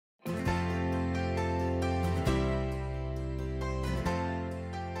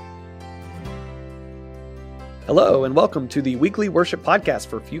Hello, and welcome to the weekly worship podcast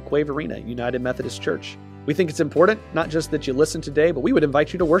for Fuquay Arena United Methodist Church. We think it's important, not just that you listen today, but we would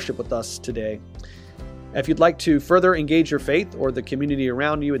invite you to worship with us today. If you'd like to further engage your faith or the community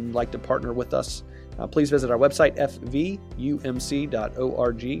around you and like to partner with us, please visit our website,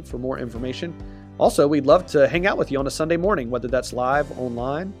 fvumc.org, for more information. Also, we'd love to hang out with you on a Sunday morning, whether that's live,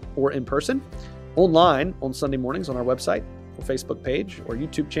 online, or in person. Online on Sunday mornings on our website, or Facebook page, or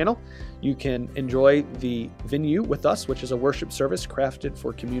YouTube channel. You can enjoy the venue with us, which is a worship service crafted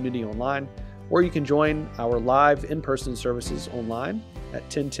for community online, or you can join our live in-person services online at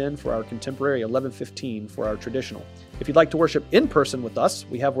 10:10 for our contemporary, 11:15 for our traditional. If you'd like to worship in person with us,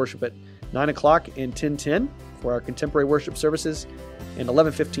 we have worship at 9 o'clock and 10:10 for our contemporary worship services, and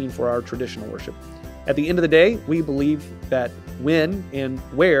 11:15 for our traditional worship. At the end of the day, we believe that when and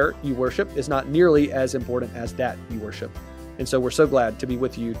where you worship is not nearly as important as that you worship. And so we're so glad to be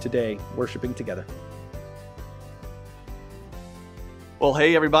with you today, worshiping together. Well,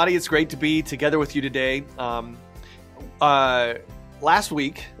 hey, everybody. It's great to be together with you today. Last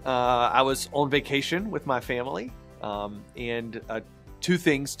week, I was on vacation with my family, and two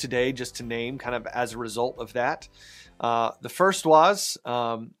things today just to name kind of as a result of that. The first was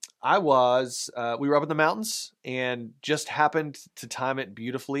we were up in the mountains and just happened to time it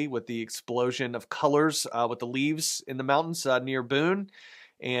beautifully with the explosion of colors with the leaves in the mountains near Boone.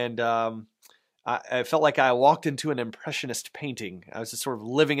 And I felt like I walked into an impressionist painting. I was just sort of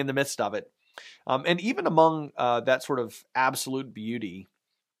living in the midst of it. And even among that sort of absolute beauty,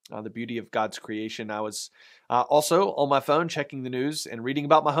 the beauty of God's creation, I was also on my phone checking the news and reading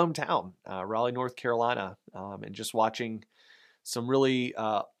about my hometown, Raleigh, North Carolina, and just watching some really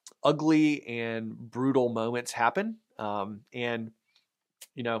ugly and brutal moments happen. And,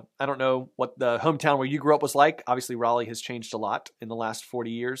 you know, I don't know what the hometown where you grew up was like. Obviously, Raleigh has changed a lot in the last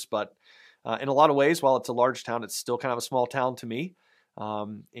 40 years, but in a lot of ways, while it's a large town, it's still kind of a small town to me.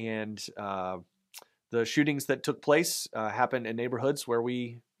 And the shootings that took place happened in neighborhoods where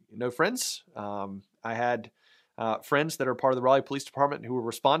we know friends. I had friends that are part of the Raleigh Police Department who were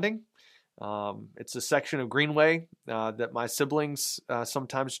responding. It's a section of Greenway that my siblings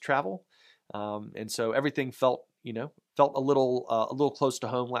sometimes travel, and so everything felt a little close to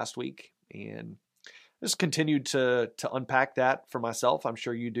home last week, and just continued to unpack that for myself. I'm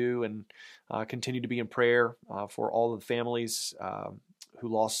sure you do, and continue to be in prayer for all of the families who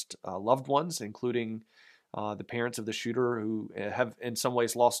lost loved ones, including the parents of the shooter who have in some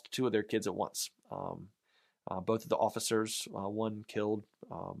ways lost two of their kids at once. Both of the officers, one killed.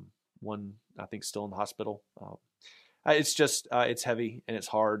 One, I think, still in the hospital. It's just, it's heavy and it's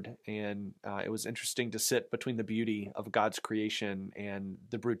hard. And it was interesting to sit between the beauty of God's creation and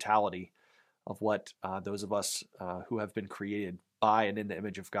the brutality of what those of us who have been created by and in the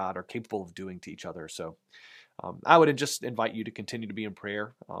image of God are capable of doing to each other. So I would just invite you to continue to be in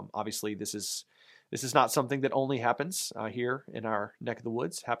prayer. Obviously, this is not something that only happens here in our neck of the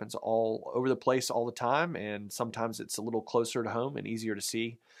woods. It happens all over the place all the time. And sometimes it's a little closer to home and easier to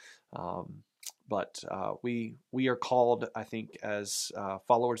see. But we are called, I think, as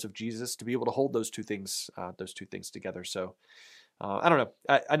followers of Jesus, to be able to hold those two things together. So I don't know.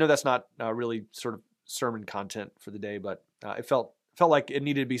 I know that's not really sort of sermon content for the day, but it felt like it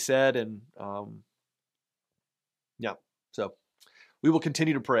needed to be said, and yeah. So we will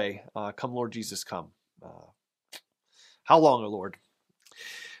continue to pray. Come, Lord Jesus, come. How long, O Lord?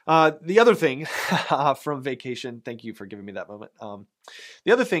 The other thing from vacation, thank you for giving me that moment.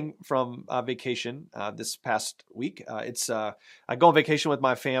 The other thing from vacation this past week, I go on vacation with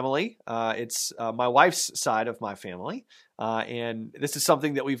my family. It's my wife's side of my family. And this is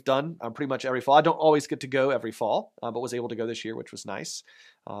something that we've done pretty much every fall. I don't always get to go every fall, but was able to go this year, which was nice.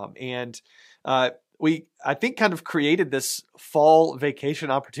 We, I think, kind of created this fall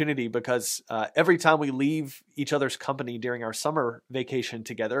vacation opportunity because every time we leave each other's company during our summer vacation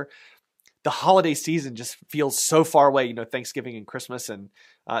together, the holiday season just feels so far away, Thanksgiving and Christmas. And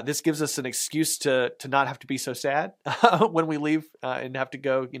this gives us an excuse to not have to be so sad when we leave and have to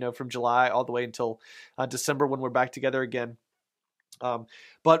go, from July all the way until December when we're back together again.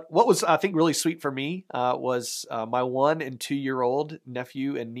 But what was, I think, really sweet for me was my 1 and 2 year old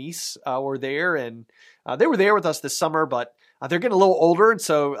nephew and niece were there, and they were there with us this summer, but they're getting a little older. And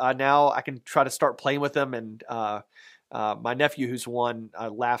so now I can try to start playing with them. And my nephew, who's 1,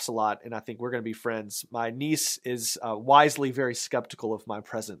 laughs a lot, and I think we're going to be friends. My niece is wisely very skeptical of my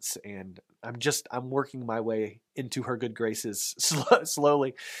presence, and I'm working my way into her good graces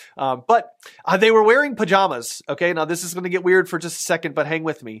slowly. But they were wearing pajamas. Okay, now this is going to get weird for just a second, but hang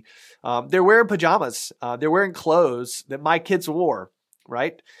with me. They're wearing pajamas. They're wearing clothes that my kids wore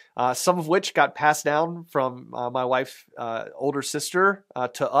right? Some of which got passed down from my wife's older sister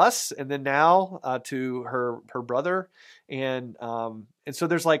to us, and then now to her brother, and so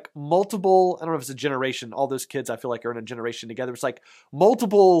there's like multiple. I don't know if it's a generation. All those kids I feel like are in a generation together. It's like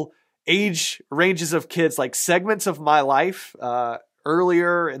multiple age ranges of kids, like segments of my life,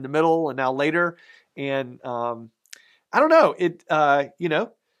 earlier, in the middle, and now later, and I don't know it.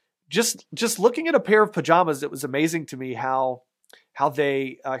 Just looking at a pair of pajamas, it was amazing to me how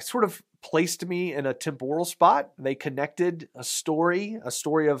they sort of placed me in a temporal spot. They connected a story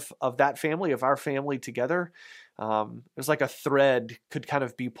of that family, of our family together. It was like a thread could kind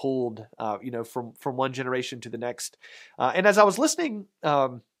of be pulled, from one generation to the next. And as I was listening,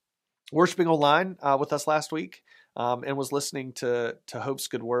 worshiping online with us last week, and was listening to Hope's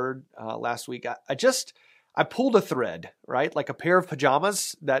Good Word last week, I pulled a thread, right? Like a pair of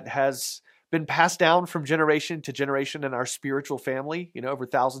pajamas that has been passed down from generation to generation in our spiritual family, over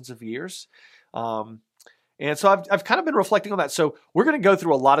thousands of years. And so I've kind of been reflecting on that. So we're going to go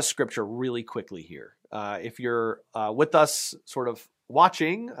through a lot of scripture really quickly here. If you're with us sort of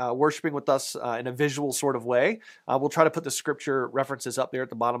watching, worshiping with us in a visual sort of way, we'll try to put the scripture references up there at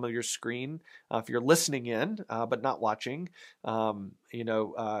the bottom of your screen. If you're listening in, but not watching,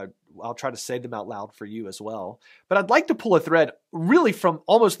 I'll try to say them out loud for you as well. But I'd like to pull a thread really from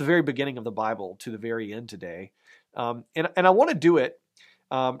almost the very beginning of the Bible to the very end today. And I want to do it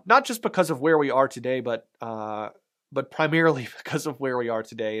not just because of where we are today, but primarily because of where we are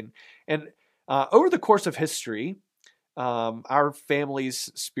today. And over the course of history, our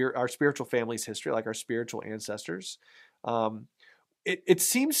spiritual family's history, like our spiritual ancestors, it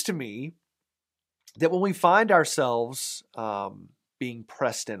seems to me that when we find ourselves being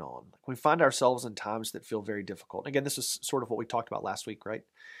pressed in on, we find ourselves in times that feel very difficult. Again, this is sort of what we talked about last week, right?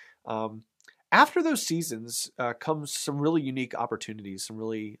 After those seasons comes some really unique opportunities, some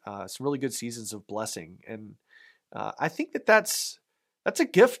really good seasons of blessing, and I think that's a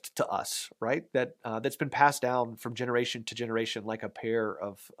gift to us, right? That's been passed down from generation to generation, like a pair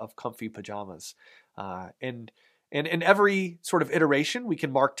of comfy pajamas, and in every sort of iteration, we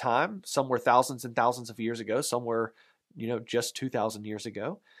can mark time. Some were thousands and thousands of years ago. Some were, just 2,000 years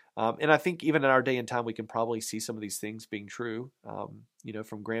ago. And I think even in our day and time, we can probably see some of these things being true,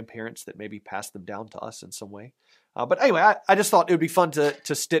 from grandparents that maybe passed them down to us in some way. But anyway, I just thought it would be fun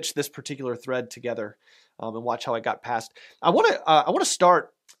to stitch this particular thread together and watch how it got passed. I want to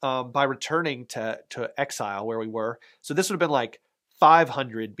start by returning to exile where we were. So this would have been like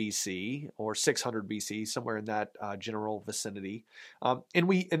 500 BC or 600 BC, somewhere in that general vicinity. And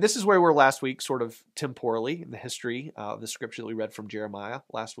this is where we were last week, sort of temporally in the history of the scripture that we read from Jeremiah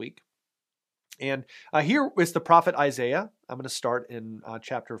last week. And here is the prophet Isaiah. I'm going to start in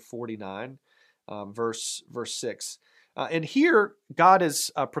chapter 49, verse 6. And here, God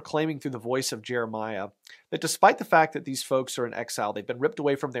is proclaiming through the voice of Jeremiah that despite the fact that these folks are in exile, they've been ripped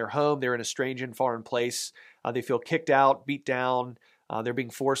away from their home, they're in a strange and foreign place, they feel kicked out, beat down, they're being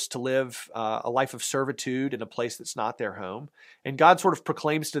forced to live a life of servitude in a place that's not their home. And God sort of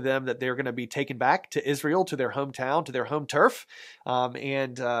proclaims to them that they're going to be taken back to Israel, to their hometown, to their home turf,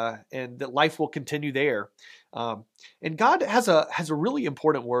 and that life will continue there. And God has a really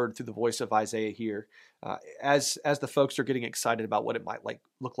important word through the voice of Isaiah here, as the folks are getting excited about what it might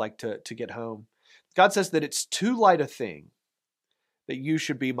look like to get home. God says that it's too light a thing that you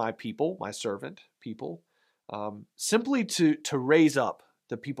should be my people, my servant people, simply to raise up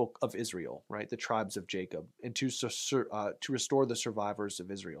the people of Israel, right, the tribes of Jacob, and to restore the survivors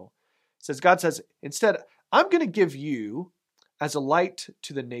of Israel. God says, instead, I'm going to give you as a light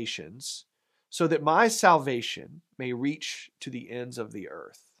to the nations, so that my salvation may reach to the ends of the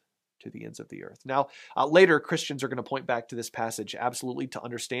earth. To the ends of the earth. Now, later Christians are going to point back to this passage absolutely to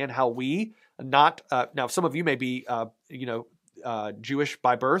understand how we now some of you may be Jewish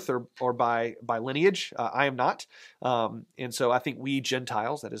by birth or by lineage. I am not, and so I think we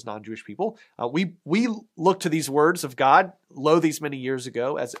Gentiles, that is non-Jewish people, we look to these words of God, lo, these many years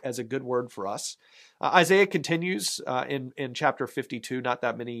ago, as a good word for us. Isaiah continues in chapter 52, not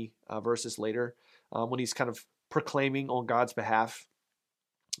that many verses later, when he's kind of proclaiming on God's behalf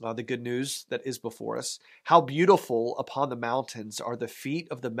the good news that is before us. How beautiful upon the mountains are the feet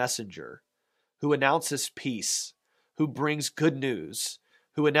of the messenger who announces peace, who brings good news,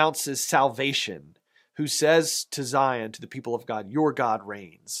 who announces salvation, who says to Zion, to the people of God, your God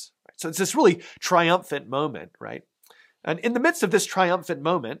reigns. So it's this really triumphant moment, right? And in the midst of this triumphant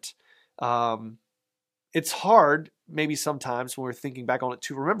moment, it's hard, maybe sometimes when we're thinking back on it,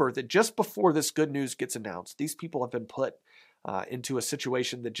 to remember that just before this good news gets announced, these people have been put into a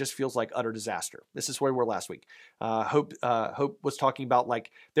situation that just feels like utter disaster. This is where we were last week. Hope was talking about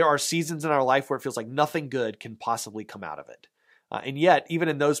like there are seasons in our life where it feels like nothing good can possibly come out of it. And yet, even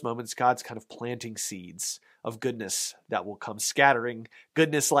in those moments, God's kind of planting seeds of goodness that will come scattering,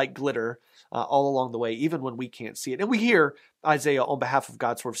 goodness like glitter all along the way, even when we can't see it. And we hear Isaiah on behalf of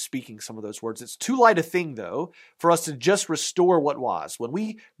God sort of speaking some of those words. It's too light a thing, though, for us to just restore what was. When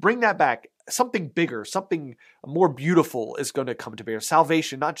we bring that back, something bigger, something more beautiful is going to come to bear.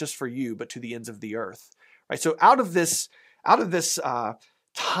 Salvation, not just for you, but to the ends of the earth. Right? So out of this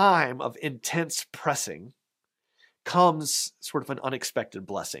time of intense pressing, comes sort of an unexpected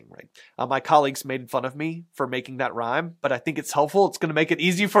blessing, right? My colleagues made fun of me for making that rhyme, but I think it's helpful. It's going to make it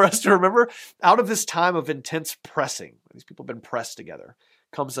easy for us to remember. Out of this time of intense pressing, these people have been pressed together,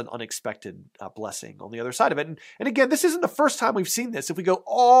 comes an unexpected blessing on the other side of it. And again, this isn't the first time we've seen this. If we go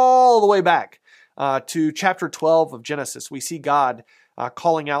all the way back to chapter 12 of Genesis, we see God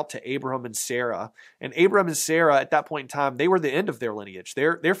calling out to Abram and Sarah. And Abram and Sarah, at that point in time, they were the end of their lineage.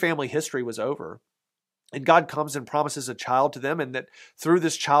 Their family history was over. And God comes and promises a child to them, and that through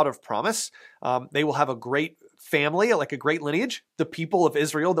this child of promise, they will have a great family, like a great lineage, the people of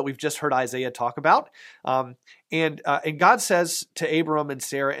Israel that we've just heard Isaiah talk about. And God says to Abram and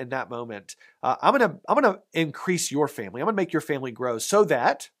Sarah in that moment, I'm gonna increase your family. I'm gonna make your family grow so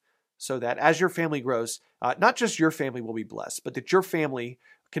that as your family grows, not just your family will be blessed, but that your family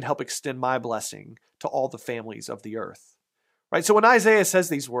can help extend my blessing to all the families of the earth. Right, so when Isaiah says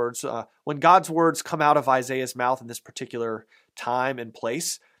these words, when God's words come out of Isaiah's mouth in this particular time and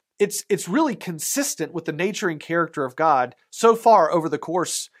place, it's really consistent with the nature and character of God so far over the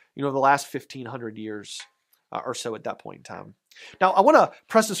course, the last 1,500 years or so at that point in time. Now, I want to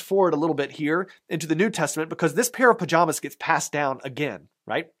press us forward a little bit here into the New Testament because this pair of pajamas gets passed down again,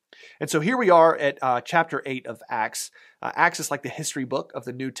 right? And so here we are at chapter 8 of Acts. Acts is like the history book of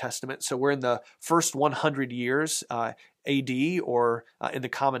the New Testament. So we're in the first 100 years AD, or in the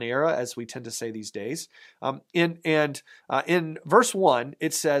Common Era, as we tend to say these days. In verse 1,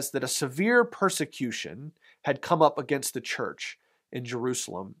 it says that a severe persecution had come up against the church in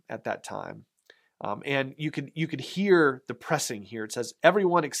Jerusalem at that time. And you could hear the pressing here. It says,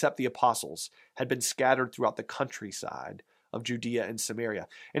 everyone except the apostles had been scattered throughout the countryside of Judea and Samaria.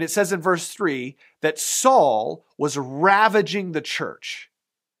 And it says in verse 3 that Saul was ravaging the church,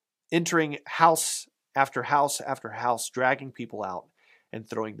 entering house after house after house, dragging people out and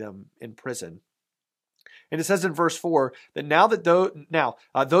throwing them in prison. And it says in verse 4 that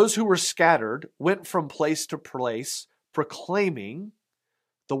those who were scattered went from place to place proclaiming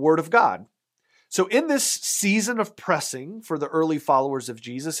the word of God. So in this season of pressing for the early followers of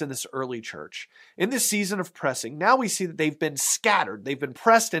Jesus in this early church, in this season of pressing, now we see that they've been scattered. They've been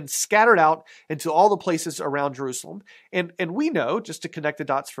pressed and scattered out into all the places around Jerusalem. And we know, just to connect the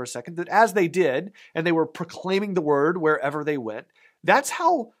dots for a second, that as they did, and they were proclaiming the word wherever they went, that's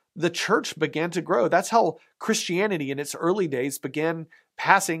how the church began to grow. That's how Christianity in its early days began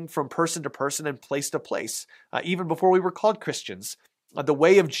passing from person to person and place to place, even before we were called Christians. The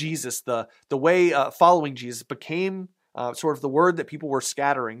way of Jesus, the way following Jesus became sort of the word that people were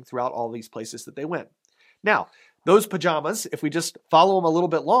scattering throughout all these places that they went. Now, those pajamas, if we just follow them a little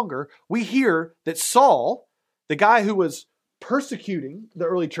bit longer, we hear that Saul, the guy who was persecuting the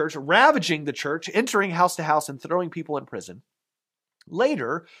early church, ravaging the church, entering house to house and throwing people in prison,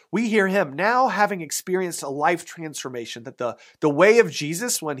 later, we hear him now having experienced a life transformation, that the way of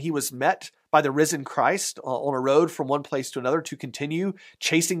Jesus, when he was met by the risen Christ on a road from one place to another to continue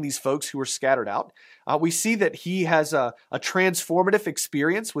chasing these folks who were scattered out, we see that he has a transformative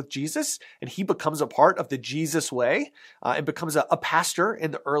experience with Jesus, and he becomes a part of the Jesus way and becomes a pastor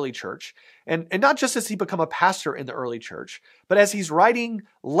in the early church. And not just as he become a pastor in the early church, but as he's writing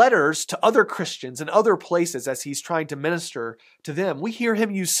letters to other Christians in other places as he's trying to minister to them, we hear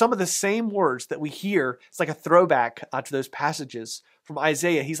him use some of the same words that we hear. It's like a throwback to those passages from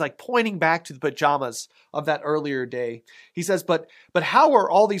Isaiah. He's like pointing back to the pajamas of that earlier day. He says, but how are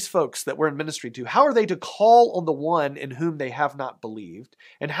all these folks that we're in ministry to, how are they to call on the one in whom they have not believed?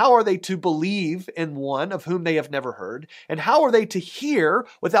 And how are they to believe in one of whom they have never heard? And how are they to hear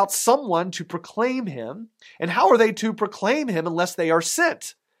without someone to proclaim him? And how are they to proclaim him unless they are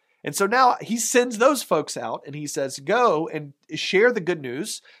sent? And so now he sends those folks out and he says, go and share the good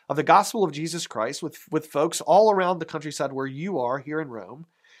news of the gospel of Jesus Christ with folks all around the countryside where you are here in Rome.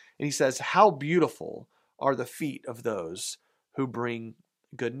 And he says, how beautiful are the feet of those who bring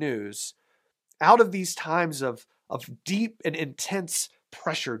good news. Out of these times of deep and intense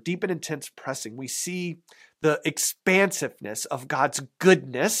pressure, deep and intense pressing, we see the expansiveness of God's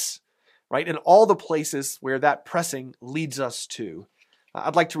goodness, right? And all the places where that pressing leads us to.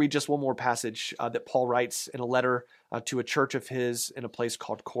 I'd like to read just one more passage that Paul writes in a letter to a church of his in a place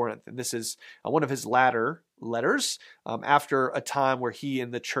called Corinth. And this is one of his latter letters after a time where he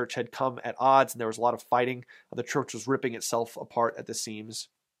and the church had come at odds and there was a lot of fighting. The church was ripping itself apart at the seams.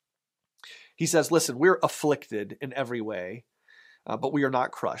 He says, listen, we're afflicted in every way, but we are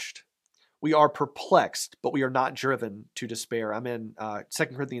not crushed. We are perplexed, but we are not driven to despair. I'm in 2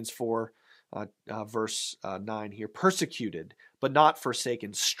 Corinthians 4, verse 9 here. Persecuted, but not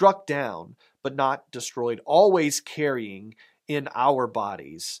forsaken. Struck down, but not destroyed. Always carrying in our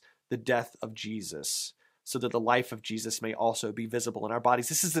bodies the death of Jesus, so that the life of Jesus may also be visible in our bodies.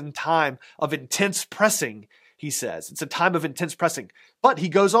 This is a time of intense pressing, he says. It's a time of intense pressing. But he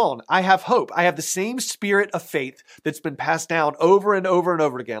goes on, I have hope. I have the same spirit of faith that's been passed down over and over and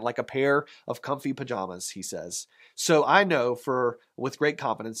over again, like a pair of comfy pajamas, he says. So I know with great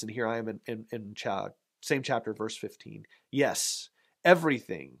confidence, and here I am in same chapter, verse 15. Yes,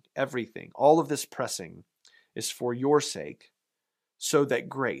 everything, all of this pressing is for your sake, so that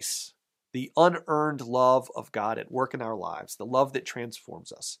grace, the unearned love of God at work in our lives, the love that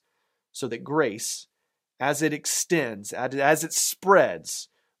transforms us, so that grace, as it extends, as it spreads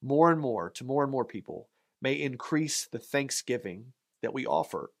more and more people, may increase the thanksgiving that we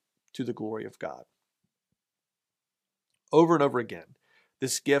offer to the glory of God. Over and over again,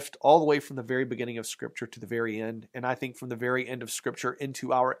 this gift all the way from the very beginning of Scripture to the very end, and I think from the very end of Scripture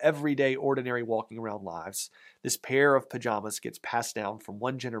into our everyday, ordinary walking around lives, this pair of pajamas gets passed down from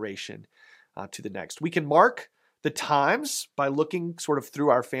one generation to the next. We can mark the times by looking sort of through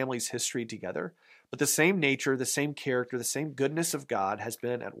our family's history together, but the same nature, the same character, the same goodness of God has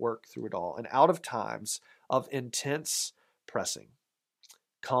been at work through it all. And out of times of intense pressing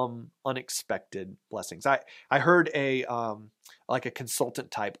come unexpected blessings. I heard a consultant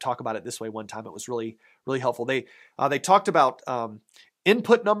type talk about it this way one time. It was really, really helpful. They talked about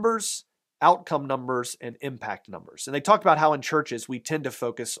input numbers, outcome numbers, and impact numbers. And they talked about how in churches we tend to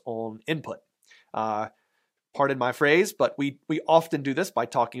focus on input. Pardon my phrase, but we often do this by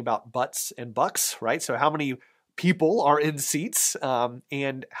talking about butts and bucks, right? So how many people are in seats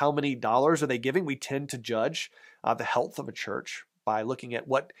and how many dollars are they giving? We tend to judge the health of a church by looking at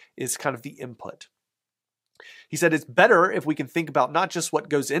what is kind of the input. He said it's better if we can think about not just what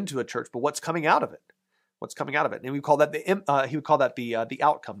goes into a church, but what's coming out of it. What's coming out of it, and we call that he would call that the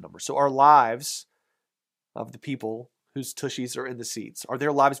outcome number. So our lives of the people whose tushies are in the seats, are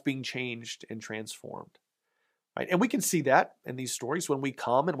their lives being changed and transformed? Right? And we can see that in these stories when we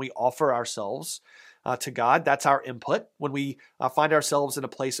come and we offer ourselves to God. That's our input. When we find ourselves in a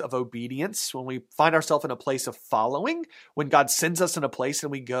place of obedience, when we find ourselves in a place of following, when God sends us in a place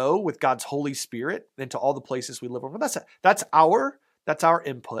and we go with God's Holy Spirit into all the places we live over. That's our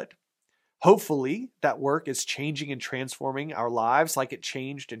input. Hopefully, that work is changing and transforming our lives like it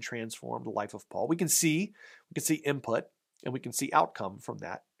changed and transformed the life of Paul. We can see input and we can see outcome from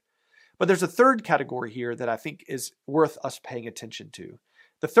that. But there's a third category here that I think is worth us paying attention to.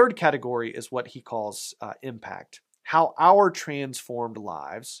 The third category is what he calls impact, how our transformed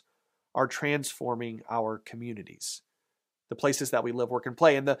lives are transforming our communities, the places that we live, work, and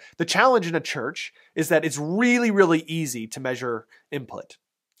play. And the challenge in a church is that it's really, really easy to measure input.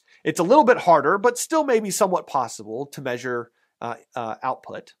 It's a little bit harder, but still maybe somewhat possible to measure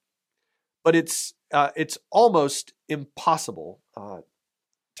output. But it's almost impossible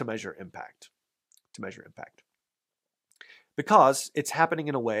to measure impact. Because it's happening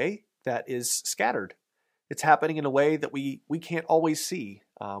in a way that is scattered. It's happening in a way that we can't always see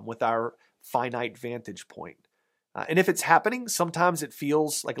with our finite vantage point. And if it's happening, sometimes it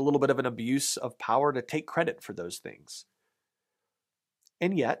feels like a little bit of an abuse of power to take credit for those things.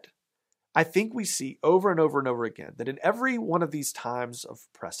 And yet, I think we see over and over and over again that in every one of these times of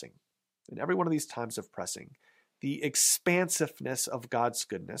pressing, the expansiveness of God's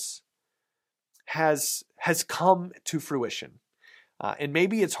goodness has come to fruition. And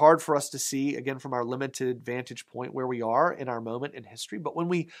maybe it's hard for us to see, again, from our limited vantage point where we are in our moment in history. But when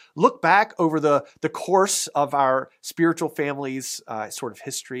we look back over the course of our spiritual family's sort of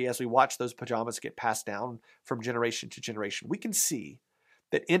history, as we watch those pajamas get passed down from generation to generation, we can see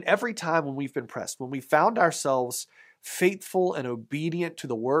that in every time when we've been pressed, when we found ourselves faithful and obedient to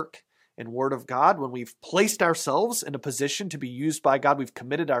the work and word of God, when we've placed ourselves in a position to be used by God, we've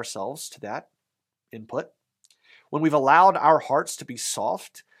committed ourselves to that input. When we've allowed our hearts to be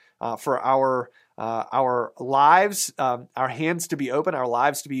soft for our lives, our hands to be open, our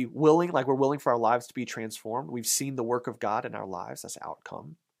lives to be willing, like we're willing for our lives to be transformed. We've seen the work of God in our lives. That's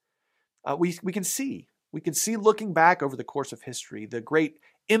outcome. We can see looking back over the course of history, the great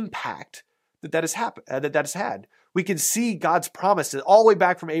impact that has had. We can see God's promises all the way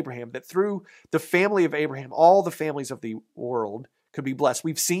back from Abraham, that through the family of Abraham, all the families of the world could be blessed.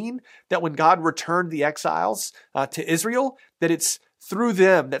 We've seen that when God returned the exiles to Israel, that it's through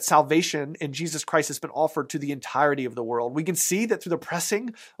them that salvation in Jesus Christ has been offered to the entirety of the world. We can see that through the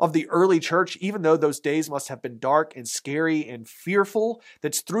pressing of the early church, even though those days must have been dark and scary and fearful,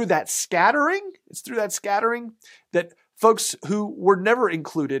 it's through that scattering that folks who were never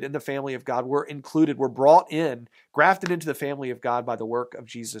included in the family of God were brought in, grafted into the family of God by the work of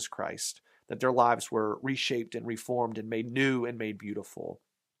Jesus Christ, that their lives were reshaped and reformed and made new and made beautiful.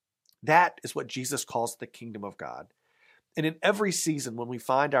 That is what Jesus calls the kingdom of God. And in every season when we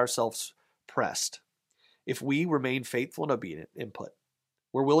find ourselves pressed, if we remain faithful and obedient, input,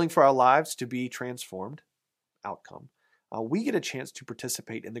 we're willing for our lives to be transformed, outcome, we get a chance to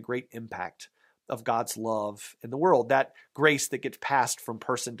participate in the great impact of God's love in the world, that grace that gets passed from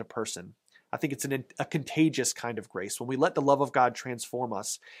person to person. I think it's a contagious kind of grace. When we let the love of God transform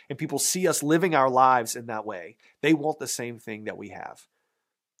us and people see us living our lives in that way, they want the same thing that we have.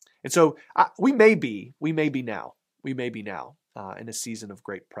 And so we may be now in a season of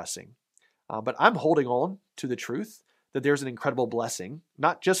great pressing. But I'm holding on to the truth that there's an incredible blessing,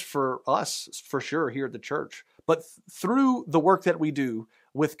 not just for us, for sure, here at the church, but through the work that we do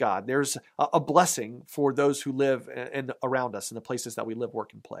with God. There's a blessing for those who live around us in the places that we live,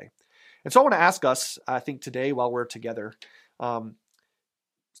 work, and play. And so I want to ask us, I think today while we're together, some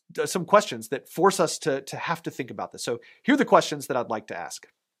questions that force us to have to think about this. So here are the questions that I'd like to ask.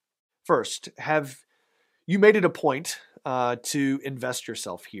 First, have you made it a point to invest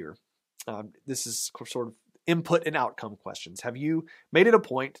yourself here? This is sort of input and outcome questions. Have you made it a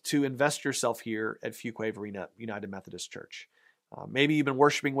point to invest yourself here at Fuquay Varina United Methodist Church? Maybe you've been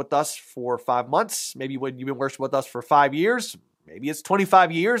worshiping with us for 5 months. Maybe you've been worshiping with us for 5 years. Maybe it's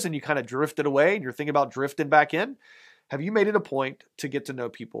 25 years and you kind of drifted away and you're thinking about drifting back in. Have you made it a point to get to know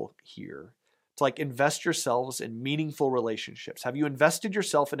people here? To invest yourselves in meaningful relationships? Have you invested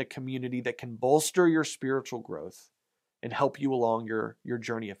yourself in a community that can bolster your spiritual growth and help you along your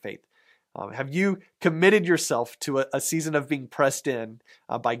journey of faith? Have you committed yourself to a season of being pressed in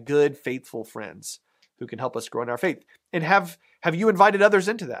by good, faithful friends who can help us grow in our faith? And have you invited others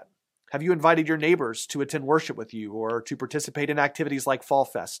into that? Have you invited your neighbors to attend worship with you or to participate in activities like Fall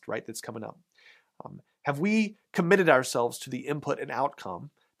Fest, right, that's coming up? Have we committed ourselves to the input and outcome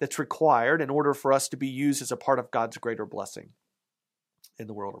that's required in order for us to be used as a part of God's greater blessing in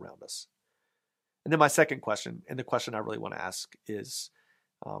the world around us? And then my second question, and the question I really want to ask is,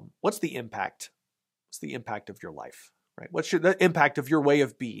 what's the impact? What's the impact of your life, right? What's the impact of your way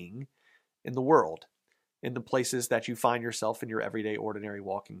of being in the world, in the places that you find yourself in your everyday, ordinary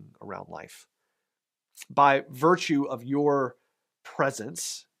walking around life? By virtue of your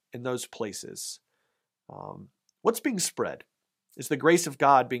presence in those places, what's being spread? Is the grace of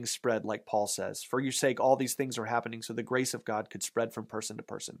God being spread, like Paul says? For your sake, all these things are happening so the grace of God could spread from person to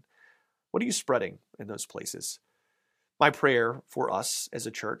person. What are you spreading in those places? My prayer for us as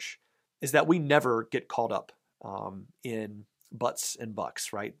a church is that we never get caught up in butts and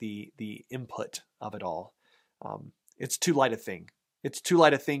bucks, right? The input of it all. It's too light a thing. It's too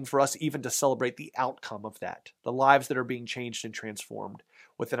light a thing for us even to celebrate the outcome of that, the lives that are being changed and transformed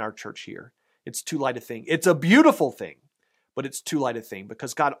within our church here. It's too light a thing. It's a beautiful thing, but it's too light a thing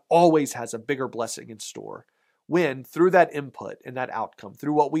because God always has a bigger blessing in store when, through that input and that outcome,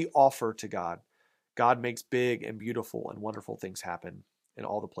 through what we offer to God, God makes big and beautiful and wonderful things happen in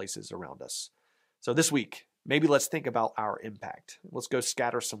all the places around us. So this week, maybe let's think about our impact. Let's go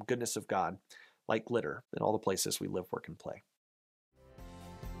scatter some goodness of God like glitter in all the places we live, work, and play.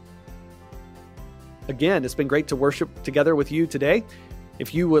 Again, it's been great to worship together with you today.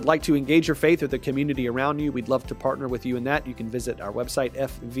 If you would like to engage your faith with the community around you, we'd love to partner with you in that. You can visit our website,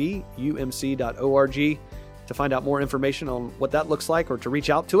 fvumc.org, to find out more information on what that looks like or to reach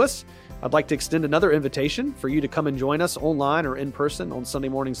out to us. I'd like to extend another invitation for you to come and join us online or in person on Sunday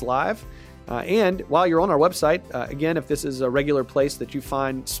mornings live. And while you're on our website, again, if this is a regular place that you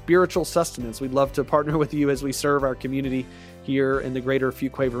find spiritual sustenance, we'd love to partner with you as we serve our community here in the greater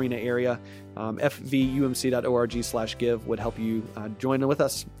Fuquay Varina area. fvumc.org/give would help you join with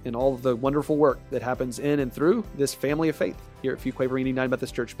us in all of the wonderful work that happens in and through this family of faith here at Fuquay Varina United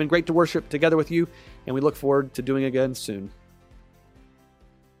Methodist Church. It's been great to worship together with you, and we look forward to doing it again soon.